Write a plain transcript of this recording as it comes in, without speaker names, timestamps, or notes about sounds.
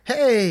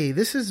Hey,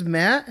 this is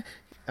Matt.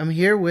 I'm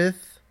here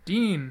with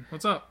Dean.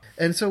 What's up?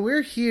 And so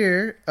we're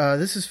here.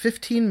 This is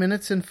 15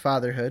 Minutes in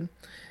Fatherhood.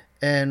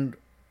 And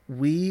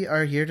we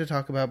are here to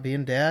talk about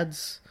being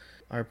dads.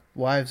 Our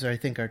wives, I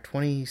think, are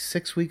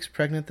 26 weeks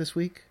pregnant this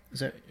week.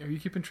 Is that? Are you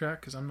keeping track?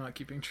 Because I'm not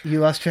keeping track.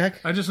 You lost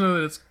track? I just know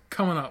that it's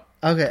coming up.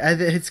 Okay,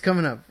 it's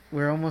coming up.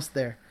 We're almost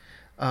there.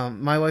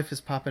 My wife is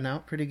popping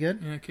out pretty good.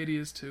 Yeah, Katie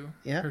is too.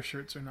 Yeah. Her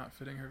shirts are not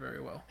fitting her very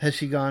well. Has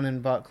she gone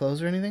and bought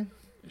clothes or anything?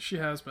 She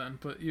has been,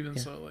 but even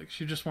so, like,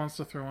 she just wants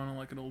to throw on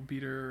like an old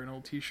beater or an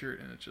old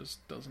t-shirt, and it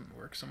just doesn't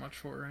work so much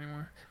for her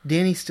anymore.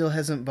 Danny still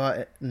hasn't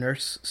bought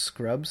nurse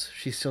scrubs.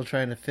 She's still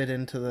trying to fit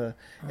into the...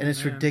 and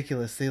it's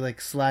ridiculous. They,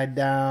 like, slide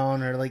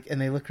down or, like... and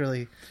they look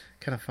really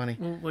kind of funny.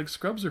 Well, like,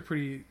 scrubs are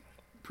pretty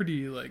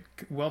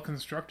like,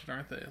 well-constructed,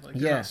 aren't they? Like,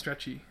 they're not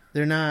stretchy.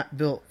 They're not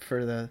built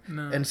for the...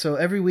 No. And so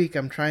every week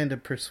I'm trying to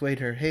persuade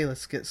her, hey,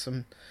 let's get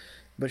some...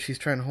 But she's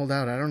trying to hold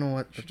out. I don't know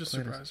what... You should just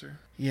surprise her.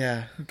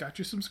 Yeah. Got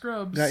you some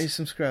scrubs. Got you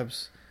some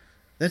scrubs.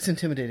 That's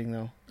intimidating,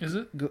 though. Is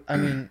it? I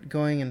mean,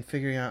 going and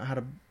figuring out how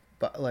to,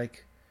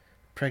 like,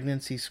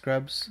 pregnancy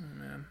scrubs. Oh,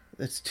 man.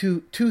 It's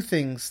two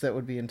things that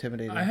would be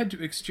intimidating. I had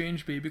to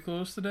exchange baby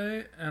clothes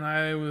today, and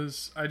I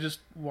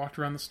just walked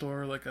around the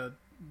store like a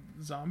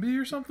zombie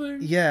or something.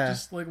 Yeah.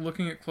 Just, like,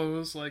 looking at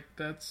clothes, like,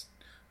 that's...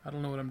 I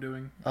don't know what I'm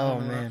doing. Oh,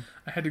 man.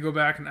 I had to go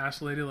back and ask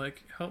the lady,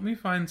 like, help me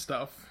find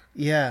stuff.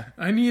 Yeah.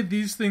 I need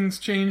these things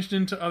changed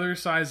into other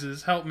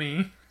sizes. Help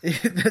me.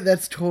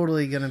 That's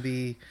totally going to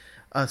be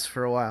us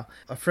for a while.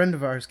 A friend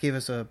of ours gave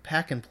us a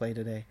pack and play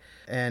today,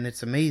 and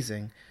it's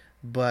amazing,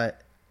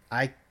 but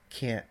I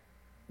can't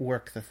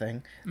work the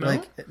thing.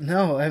 No?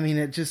 No, I mean,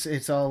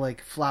 it's all,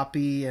 like,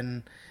 floppy,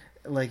 and,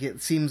 like,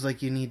 it seems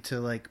like you need to,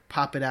 like,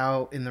 pop it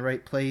out in the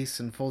right place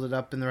and fold it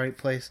up in the right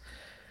place.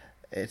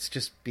 It's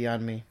just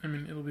beyond me. I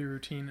mean, it'll be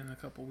routine in a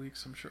couple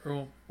weeks, I'm sure.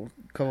 Or, a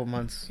couple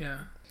months.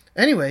 Yeah.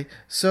 Anyway,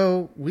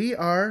 so we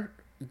are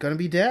going to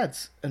be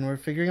dads, and we're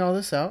figuring all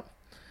this out.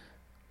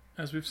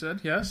 As we've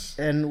said, yes.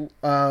 And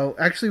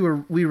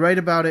actually, we write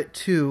about it,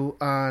 too,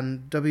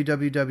 on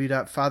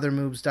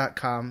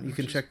www.fathermoves.com. You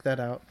can check that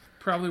out.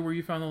 Probably where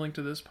you found the link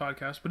to this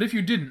podcast. But if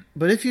you didn't...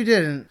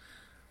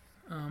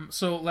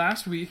 So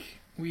last week,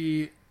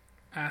 we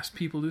asked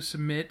people to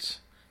submit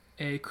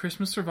a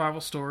Christmas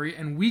survival story,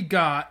 and we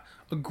got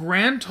a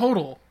grand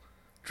total...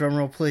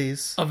 Drumroll,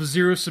 please. Of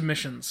 0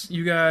 submissions.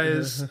 You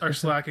guys are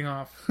slacking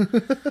off.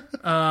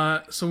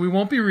 So we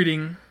won't be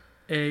reading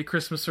a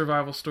Christmas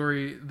survival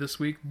story this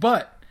week,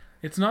 but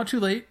it's not too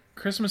late.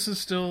 Christmas is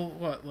still,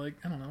 what, like,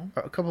 I don't know.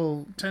 A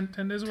couple... 10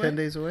 days away? 10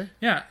 days away?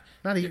 Yeah.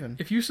 Not even.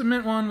 If you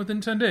submit one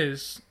within 10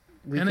 days,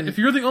 if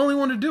you're the only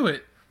one to do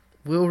it...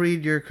 We'll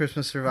read your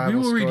Christmas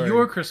survival story. We will read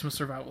your Christmas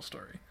survival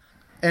story.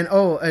 And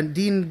and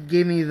Dean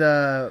gave me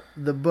the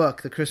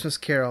book, The Christmas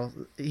Carol.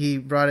 He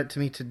brought it to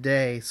me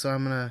today,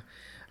 so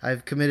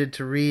I've committed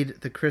to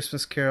read The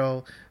Christmas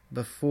Carol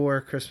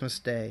before Christmas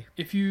Day.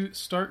 If you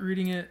start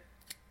reading it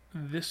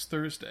this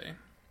Thursday,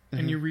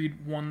 and you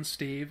read one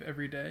stave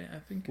every day, I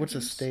think. What's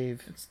a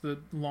stave? It's the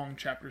long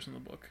chapters in the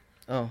book.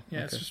 Oh,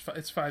 yeah, okay.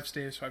 It's 5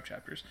 staves, 5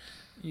 chapters.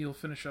 You'll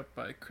finish up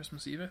by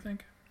Christmas Eve, I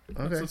think.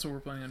 Okay. That's what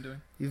we're planning on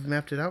doing. You've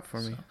mapped it out for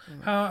me.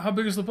 How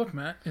big is the book,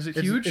 Matt? Is it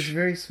huge? It's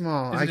very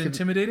small. Is it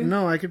intimidating?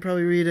 No, I could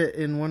probably read it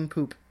in one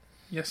poop.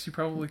 Yes, you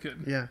probably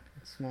could. Yeah,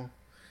 it's small.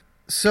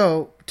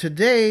 So,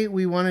 today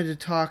we wanted to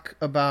talk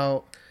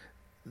about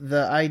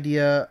the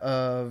idea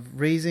of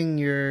raising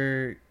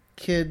your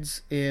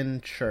kids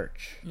in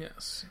church.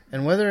 Yes.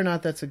 And whether or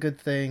not that's a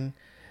good thing.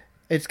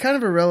 It's kind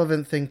of a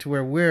relevant thing to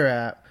where we're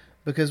at,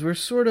 because we're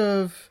sort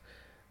of,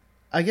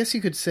 I guess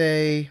you could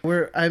say,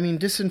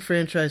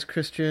 disenfranchised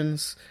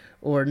Christians,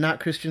 or not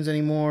Christians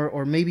anymore,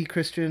 or maybe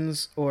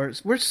Christians, or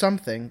we're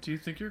something. Do you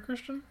think you're a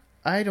Christian?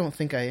 I don't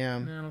think I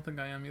am. No, I don't think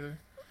I am either.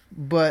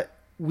 But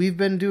we've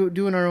been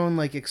doing our own,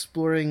 like,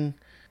 exploring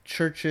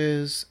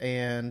churches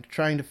and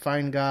trying to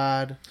find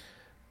God.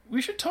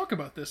 We should talk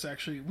about this,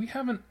 actually. We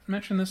haven't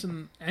mentioned this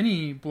in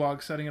any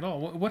blog setting at all.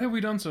 What have we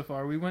done so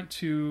far? We went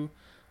to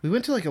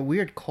like a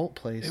weird cult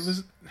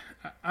place.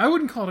 I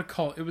wouldn't call it a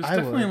cult. It was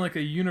definitely like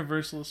a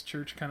Universalist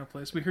church kind of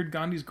place. We heard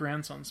Gandhi's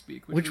grandson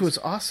speak. Which was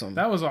awesome.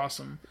 That was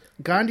awesome.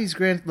 Gandhi's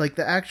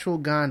the actual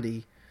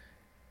Gandhi,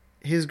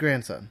 his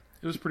grandson.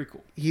 It was pretty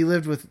cool. He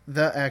lived with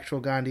the actual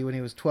Gandhi when he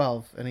was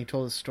 12, and he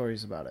told us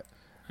stories about it.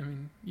 I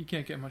mean, you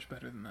can't get much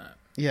better than that.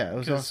 Yeah, it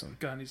was awesome.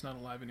 Gandhi's not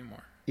alive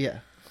anymore.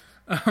 Yeah.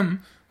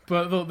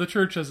 But the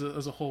church as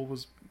a whole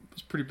was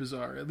pretty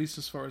bizarre, at least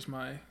as far as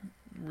my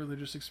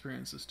religious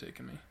experience has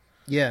taken me.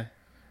 Yeah.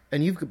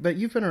 And you've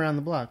been around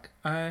the block.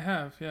 I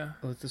have, yeah.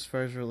 With as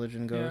far as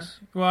religion goes.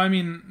 Yeah. Well, I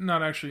mean,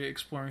 not actually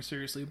exploring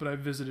seriously, but I've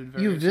visited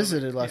various... You've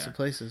visited lots of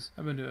places.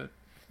 I've been to it.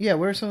 Yeah,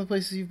 where are some of the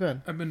places you've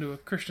been? I've been to a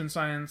Christian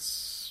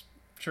Science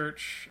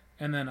church,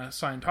 and then a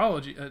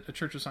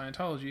Church of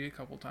Scientology a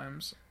couple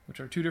times,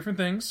 which are 2 different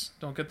things.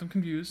 Don't get them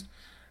confused.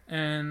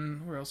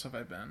 And where else have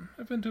I been?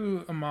 I've been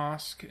to a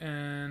mosque,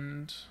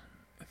 and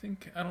I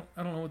think I don't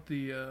know what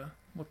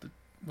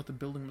the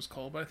building was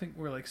called, but I think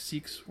where like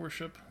Sikhs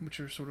worship, which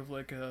are sort of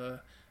like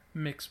a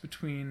mix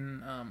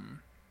between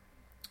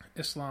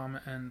Islam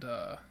and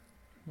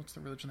what's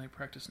the religion they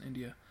practice in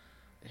India?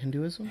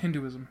 Hinduism?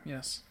 Hinduism,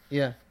 yes.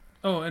 Yeah.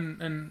 Oh,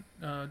 and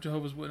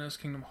Jehovah's Witness,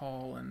 Kingdom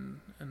Hall,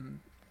 and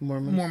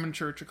Mormons? Mormon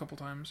Church a couple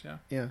times, yeah.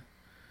 Yeah.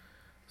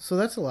 So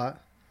that's a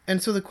lot.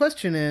 And so the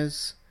question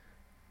is,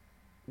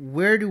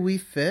 where do we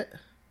fit?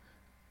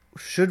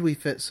 Should we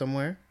fit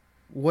somewhere?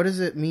 What does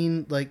it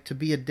mean, like, to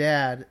be a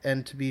dad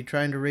and to be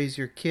trying to raise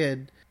your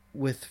kid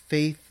with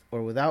faith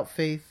or without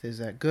faith? Is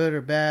that good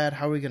or bad?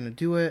 How are we going to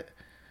do it?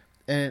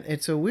 And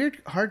it's a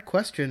weird, hard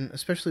question,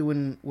 especially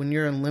when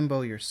you're in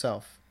limbo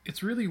yourself.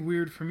 It's really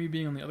weird for me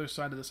being on the other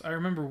side of this. I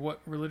remember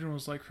what religion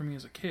was like for me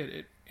as a kid.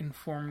 It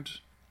informed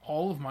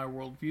all of my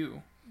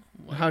worldview.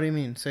 Like, how do you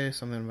mean? Say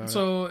something about it.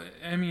 So,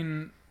 I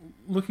mean,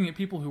 looking at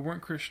people who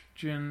weren't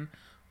Christian,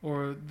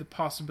 or the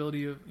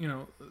possibility of,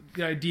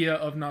 the idea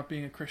of not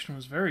being a Christian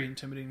was very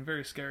intimidating,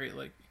 very scary.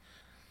 Like,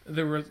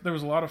 there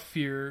was a lot of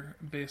fear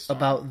based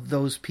about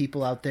those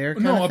people out there.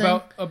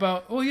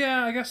 Well,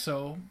 yeah, I guess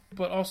so.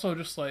 But also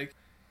just like,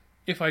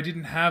 if I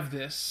didn't have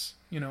this,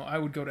 I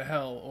would go to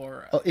hell,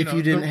 or if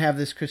you didn't have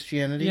this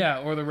Christianity, yeah,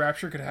 or the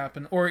rapture could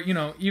happen, or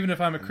even if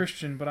I'm a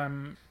Christian, but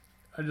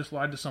I just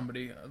lied to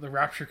somebody, the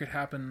rapture could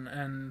happen,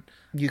 and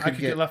I could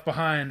get left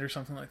behind, or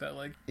something like that.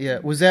 Like, yeah,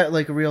 was that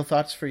like real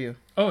thoughts for you?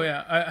 Oh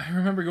yeah, I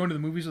remember going to the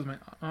movies with my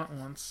aunt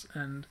once,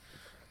 and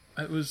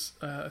it was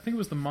I think it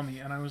was The Mummy,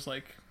 and I was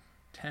like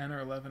 10 or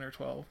 11 or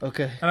 12.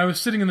 Okay. And I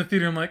was sitting in the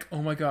theater, I'm like,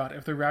 oh my god,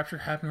 if the rapture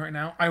happened right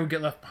now, I would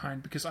get left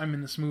behind because I'm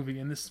in this movie,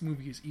 and this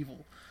movie is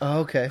evil. Oh,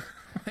 okay.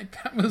 Like,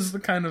 that was the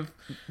kind of...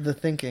 the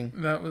thinking.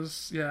 That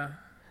was, yeah.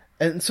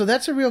 And so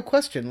that's a real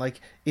question. Like,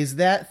 is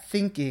that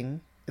thinking,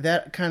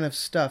 that kind of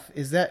stuff,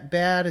 is that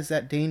bad? Is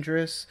that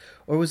dangerous?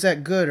 Or was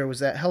that good? Or was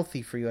that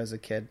healthy for you as a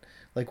kid?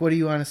 Like, what do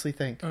you honestly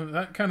think?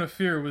 That kind of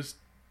fear was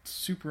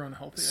super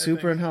unhealthy.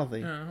 Super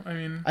unhealthy. Yeah, I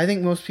mean... I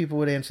think most people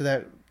would answer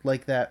that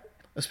like that,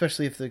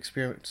 especially if the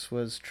experience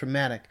was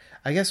traumatic.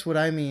 I guess what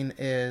I mean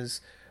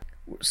is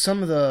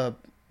some of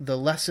the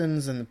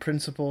lessons and the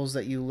principles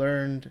that you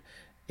learned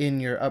in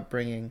your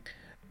upbringing,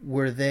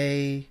 were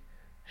they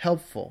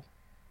helpful?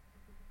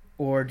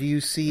 Or do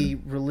you see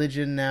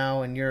religion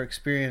now and your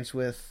experience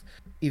with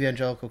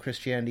evangelical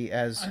Christianity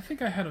as... I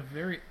think I had a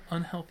very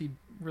unhealthy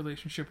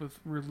relationship with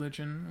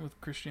religion, with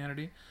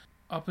Christianity,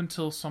 up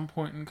until some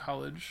point in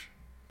college,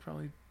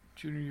 probably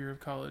junior year of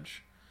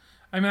college.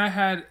 I mean, I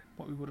had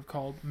what we would have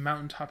called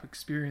mountaintop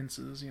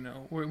experiences,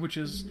 which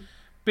is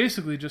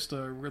basically just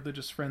a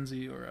religious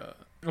frenzy or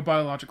a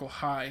biological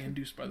high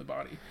induced by the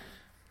body,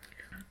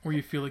 where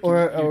you feel like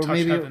you touch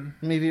heaven.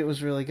 Maybe it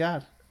was really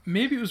God.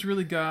 Maybe it was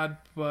really God,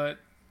 but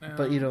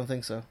you don't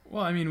think so?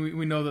 Well, I mean,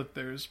 we know that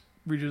there's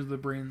regions of the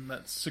brain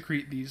that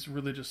secrete these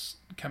religious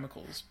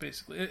chemicals.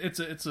 Basically, it's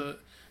the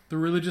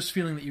religious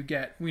feeling that you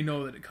get. We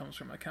know that it comes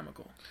from a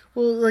chemical.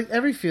 Well, like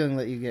every feeling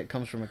that you get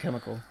comes from a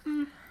chemical.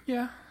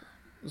 Yeah.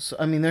 So,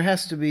 I mean, there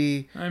has to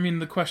be... I mean,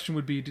 the question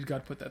would be, did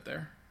God put that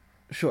there?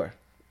 Sure.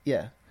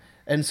 Yeah.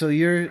 And so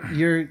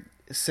you're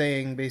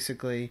saying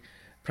basically,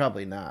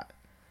 probably not.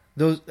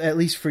 Those, at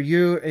least for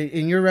you,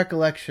 in your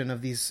recollection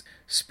of these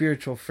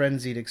spiritual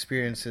frenzied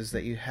experiences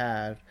that you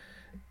had,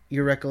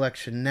 your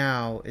recollection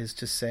now is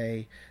to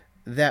say,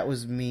 that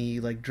was me,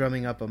 like,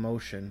 drumming up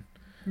emotion.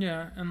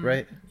 Yeah.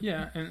 Right?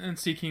 Yeah, and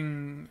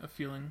seeking a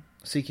feeling.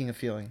 Seeking a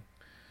feeling.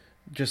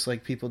 Just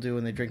like people do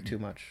when they drink too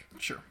much.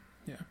 Sure.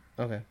 Yeah.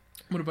 Okay.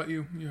 What about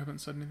you? You haven't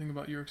said anything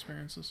about your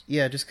experiences.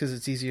 Yeah, just because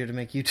it's easier to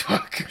make you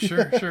talk.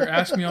 Sure.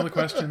 Ask me all the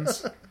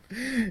questions.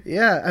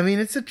 Yeah, I mean,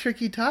 it's a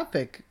tricky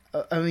topic.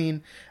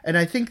 And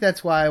I think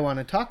that's why I want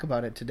to talk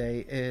about it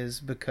today, is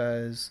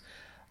because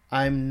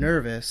I'm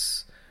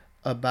nervous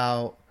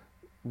about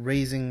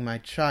raising my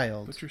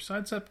child. But you're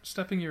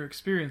sidestepping your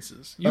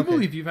experiences. You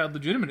believe you've had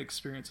legitimate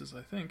experiences,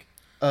 I think.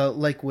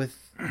 Like with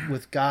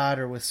God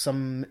or with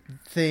some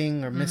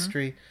thing or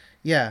mystery.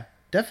 Yeah,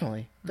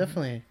 definitely.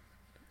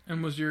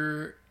 And was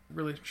your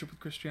relationship with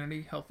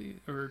Christianity healthy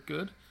or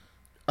good?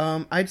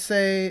 I'd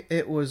say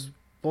it was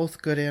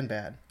both good and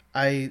bad.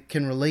 I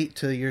can relate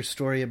to your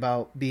story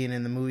about being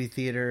in the movie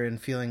theater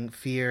and feeling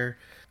fear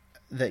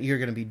that you're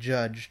going to be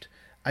judged.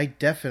 I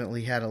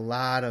definitely had a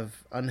lot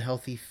of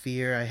unhealthy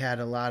fear. I had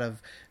a lot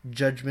of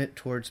judgment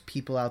towards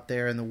people out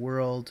there in the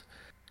world.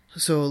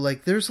 So,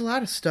 like, there's a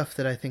lot of stuff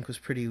that I think was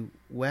pretty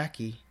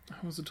wacky.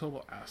 I was a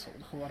total asshole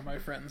to a lot of my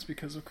friends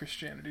because of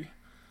Christianity.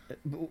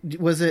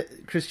 Was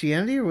it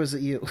Christianity or was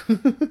it you?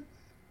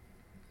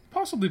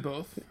 Possibly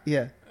both.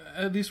 Yeah.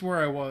 At least where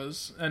I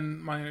was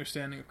and my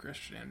understanding of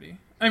Christianity.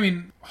 I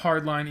mean,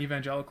 hardline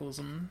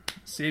evangelicalism.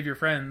 Save your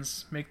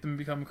friends. Make them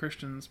become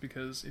Christians,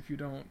 because if you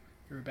don't,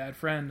 you're a bad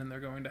friend and they're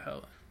going to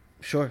hell.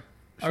 Sure.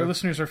 Our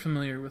listeners are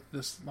familiar with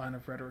this line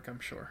of rhetoric, I'm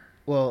sure.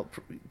 Well,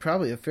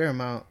 probably a fair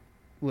amount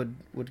would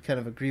kind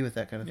of agree with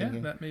that kind of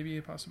thinking. Yeah, that may be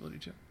a possibility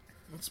too.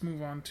 Let's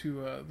move on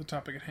to the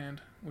topic at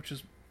hand, which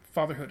is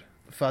fatherhood.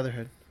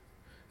 Fatherhood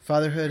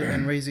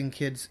and raising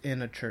kids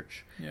in a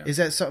church. Yeah. Is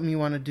that something you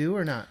want to do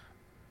or not?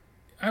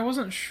 I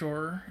wasn't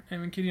sure. I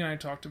mean, Kitty and I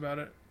talked about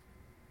it,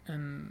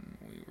 and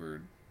we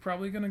were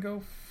probably going to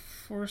go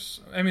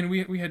force. I mean,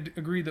 we had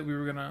agreed that we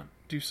were gonna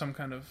do some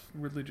kind of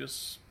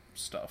religious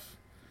stuff.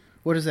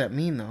 What does that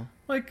mean, though?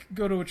 Like,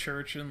 go to a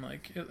church and,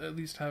 like, at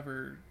least have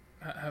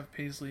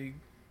Paisley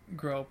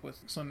grow up with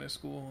Sunday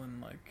school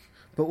and, like...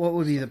 But what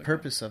would be the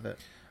purpose of it?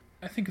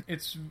 I think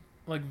it's,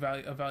 like,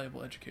 a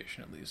valuable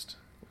education, at least.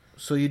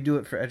 So you do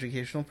it for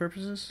educational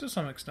purposes? To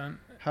some extent.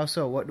 How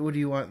so? What would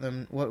you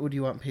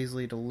want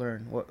Paisley to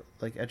learn? What,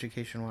 like,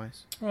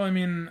 education-wise? Well, I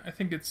mean, I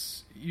think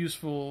it's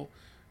useful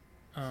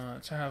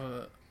to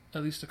have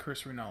at least a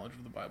cursory knowledge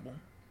of the Bible.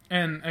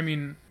 And, I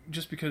mean,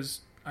 just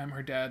because I'm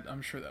her dad,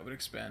 I'm sure that would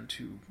expand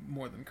to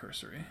more than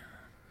cursory.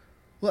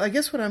 Well, I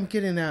guess what I'm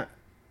getting at,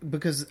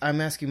 because I'm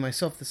asking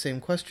myself the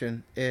same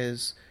question,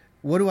 is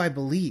what do I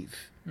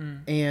believe?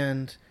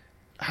 And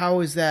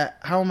how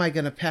am I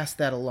going to pass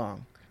that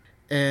along?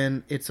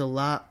 And it's a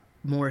lot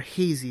more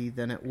hazy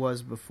than it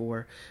was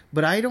before.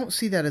 But I don't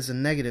see that as a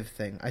negative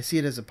thing. I see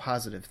it as a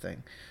positive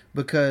thing.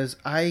 Because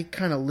I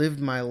kind of lived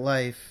my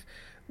life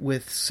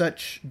with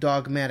such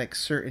dogmatic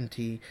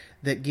certainty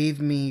that gave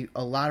me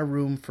a lot of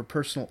room for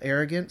personal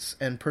arrogance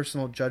and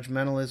personal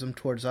judgmentalism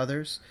towards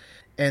others.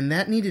 And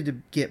that needed to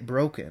get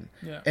broken.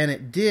 Yeah. And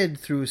it did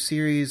through a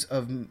series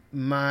of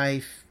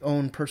my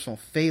own personal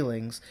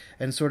failings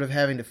and sort of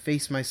having to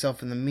face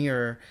myself in the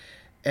mirror.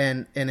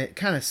 And it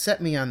kind of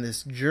set me on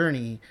this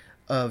journey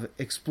of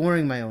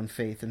exploring my own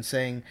faith and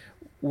saying,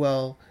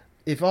 well,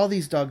 if all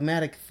these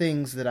dogmatic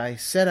things that I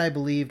said I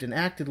believed and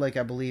acted like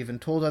I believe and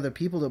told other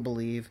people to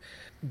believe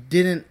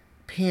didn't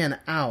pan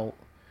out,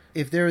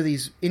 if there are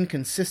these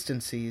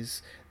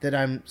inconsistencies that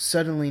I'm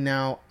suddenly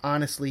now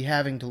honestly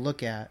having to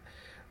look at,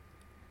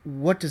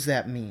 what does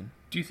that mean?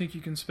 Do you think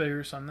you can spare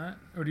your son that?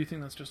 Or do you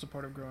think that's just a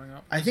part of growing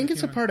up? I think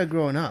it's a part of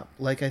growing up.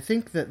 Like, I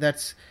think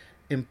that's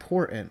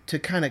important to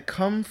kind of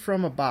come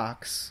from a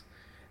box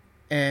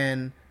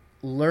and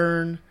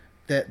learn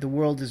that the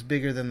world is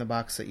bigger than the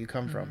box that you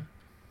come from.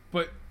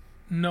 But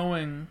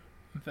knowing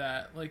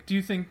that, like, do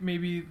you think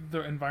maybe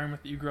the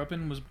environment that you grew up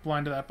in was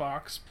blind to that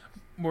box?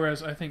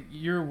 Whereas I think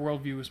your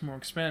worldview is more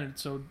expanded.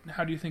 So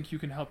how do you think you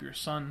can help your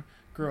son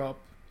grow up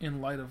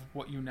in light of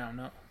what you now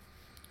know?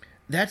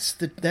 That's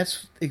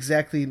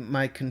exactly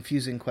my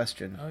confusing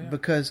question. Oh, yeah.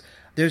 Because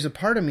there's a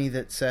part of me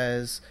that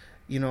says,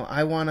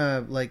 I want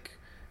to, like,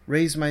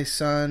 raise my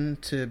son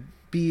to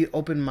be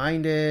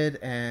open-minded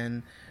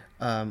and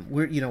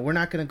we're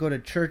not going to go to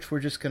church.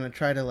 We're just going to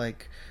try to,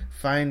 like,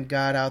 find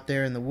God out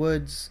there in the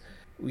woods.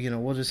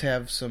 We'll just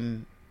have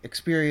some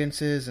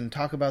experiences and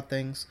talk about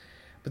things.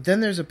 But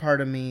then there's a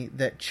part of me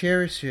that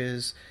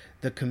cherishes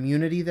the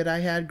community that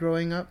I had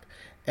growing up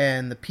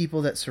and the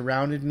people that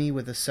surrounded me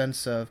with a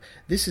sense of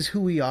this is who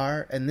we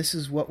are and this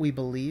is what we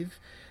believe.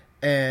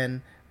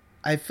 And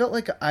I felt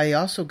like I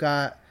also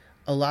got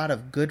a lot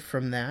of good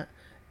from that.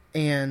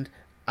 And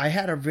I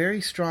had a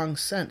very strong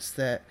sense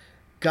that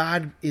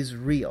God is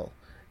real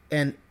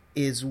and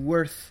is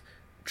worth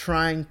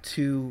trying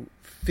to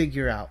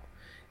figure out.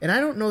 And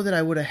I don't know that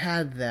I would have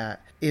had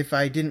that if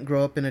I didn't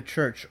grow up in a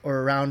church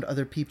or around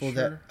other people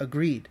that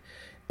agreed.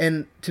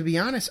 And to be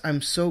honest,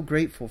 I'm so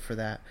grateful for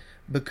that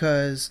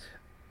because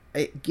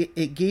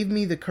it gave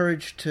me the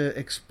courage to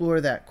explore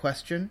that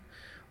question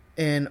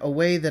in a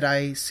way that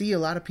I see a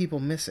lot of people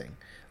missing.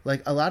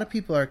 Like, a lot of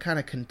people are kind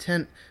of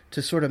content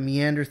to sort of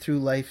meander through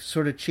life,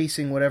 sort of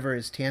chasing whatever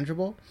is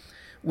tangible,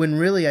 when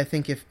really I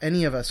think if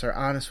any of us are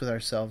honest with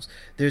ourselves,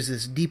 there's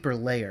this deeper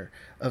layer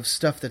of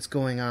stuff that's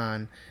going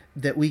on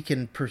that we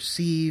can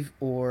perceive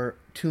or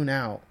tune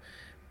out.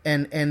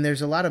 And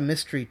there's a lot of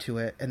mystery to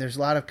it, and there's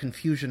a lot of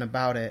confusion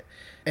about it,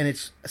 and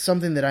it's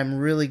something that I'm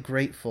really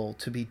grateful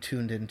to be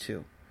tuned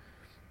into.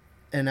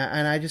 And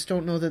I just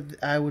don't know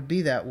that I would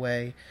be that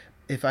way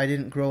if I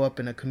didn't grow up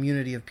in a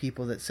community of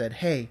people that said,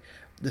 hey,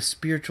 the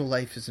spiritual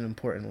life is an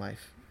important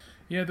life.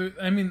 Yeah,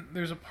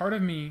 there's a part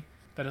of me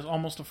that is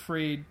almost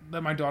afraid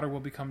that my daughter will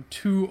become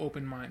too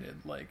open-minded.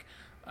 Like,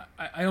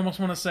 I almost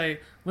want to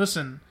say,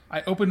 listen,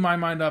 I opened my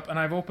mind up, and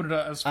I've opened it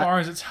up as far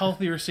as it's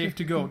healthy or safe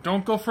to go.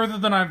 Don't go further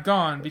than I've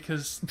gone,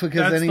 because that's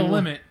the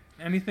limit.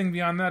 Anything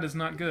beyond that is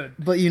not good.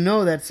 But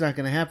that's not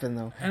going to happen,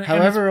 though. And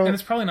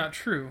it's probably not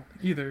true,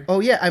 either.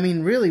 Oh, yeah. I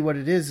mean, really what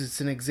it is, it's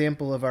an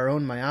example of our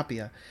own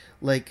myopia.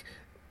 Like,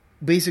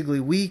 basically,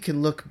 we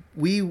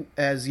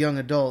as young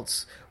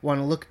adults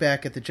want to look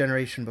back at the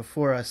generation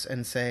before us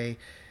and say,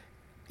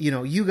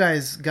 you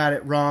guys got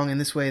it wrong in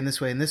this way, in this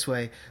way, in this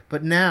way,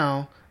 but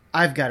now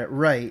I've got it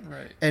right.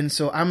 Right. And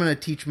so I'm going to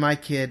teach my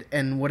kid,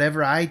 and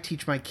whatever I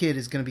teach my kid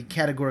is going to be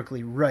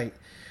categorically right,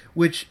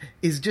 which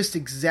is just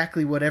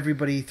exactly what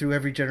everybody through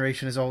every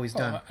generation has always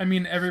done. I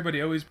mean,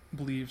 everybody always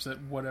believes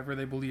that whatever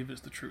they believe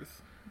is the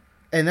truth.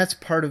 And that's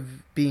part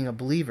of being a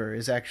believer,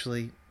 is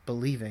actually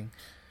believing.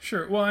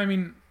 Sure. Well, I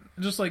mean,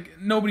 just like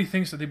nobody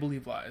thinks that they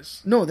believe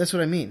lies. No, that's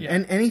what I mean. Yeah.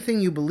 And anything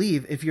you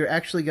believe, if you're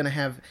actually going to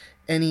have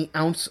any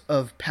ounce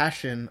of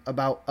passion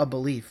about a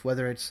belief,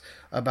 whether it's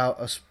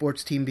about a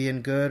sports team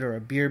being good or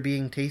a beer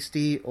being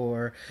tasty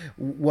or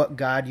what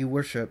God you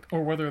worship.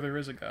 Or whether there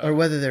is a God. Or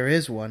whether there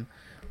is one,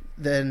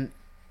 then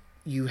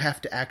you have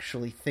to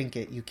actually think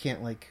it. You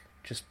can't, like,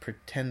 just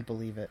pretend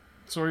believe it.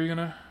 So are you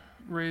going to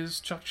raise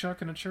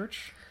Chuck in a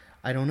church?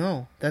 I don't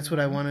know. That's what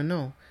I want to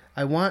know.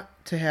 I want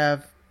to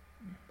have...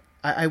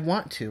 I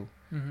want to.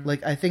 Mm-hmm.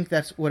 Like, I think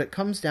that's what it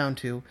comes down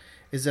to,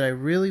 is that I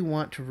really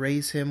want to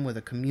raise him with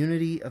a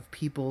community of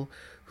people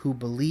who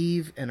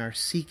believe and are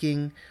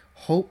seeking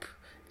hope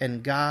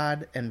and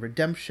God and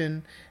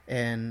redemption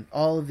and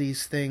all of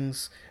these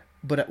things.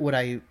 But what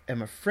I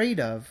am afraid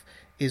of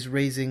is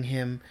raising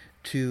him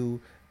to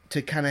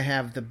kind of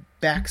have the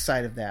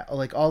backside of that.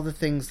 Like, all the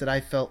things that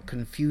I felt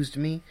confused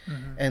me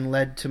and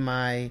led to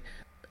my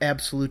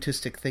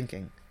absolutistic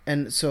thinking.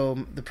 And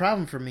so the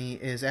problem for me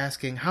is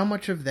asking how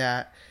much of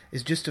that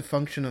is just a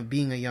function of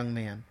being a young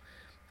man.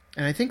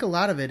 And I think a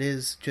lot of it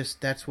is just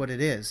that's what it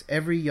is.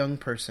 Every young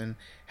person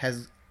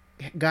has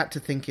got to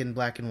think in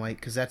black and white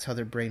because that's how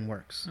their brain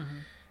works.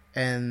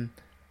 And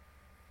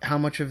how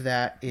much of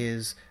that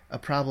is a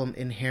problem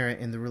inherent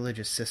in the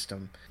religious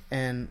system.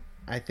 And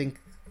I think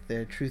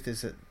the truth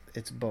is that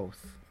it's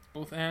both.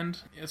 Both, and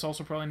it's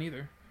also probably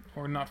neither,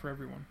 or not for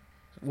everyone.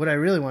 What I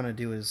really want to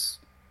do is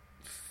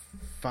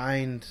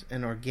find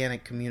an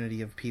organic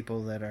community of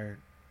people that are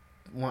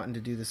wanting to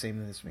do the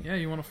same as me. Yeah,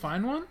 you want to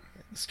find one?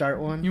 Start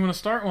one? You want to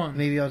start one?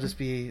 Maybe I'll just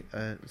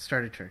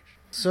start a church.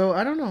 So,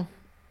 I don't know.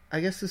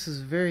 I guess this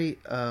is a very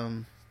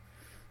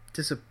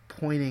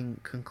disappointing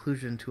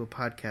conclusion to a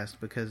podcast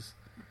because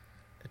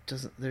it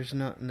doesn't.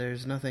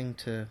 There's nothing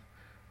to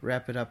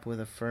wrap it up with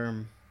a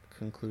firm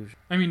conclusion.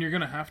 I mean, you're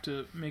going to have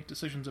to make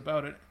decisions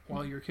about it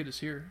while your kid is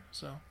here.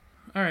 So,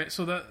 all right.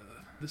 So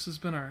this has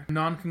been our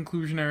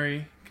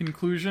non-conclusionary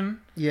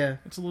conclusion. Yeah.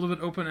 It's a little bit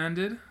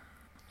open-ended.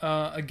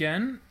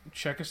 Again,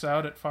 check us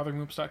out at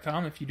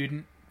fathermoops.com if you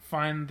didn't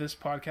find this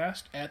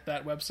podcast at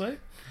that website.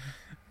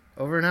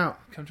 Over and out.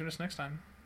 Come join us next time.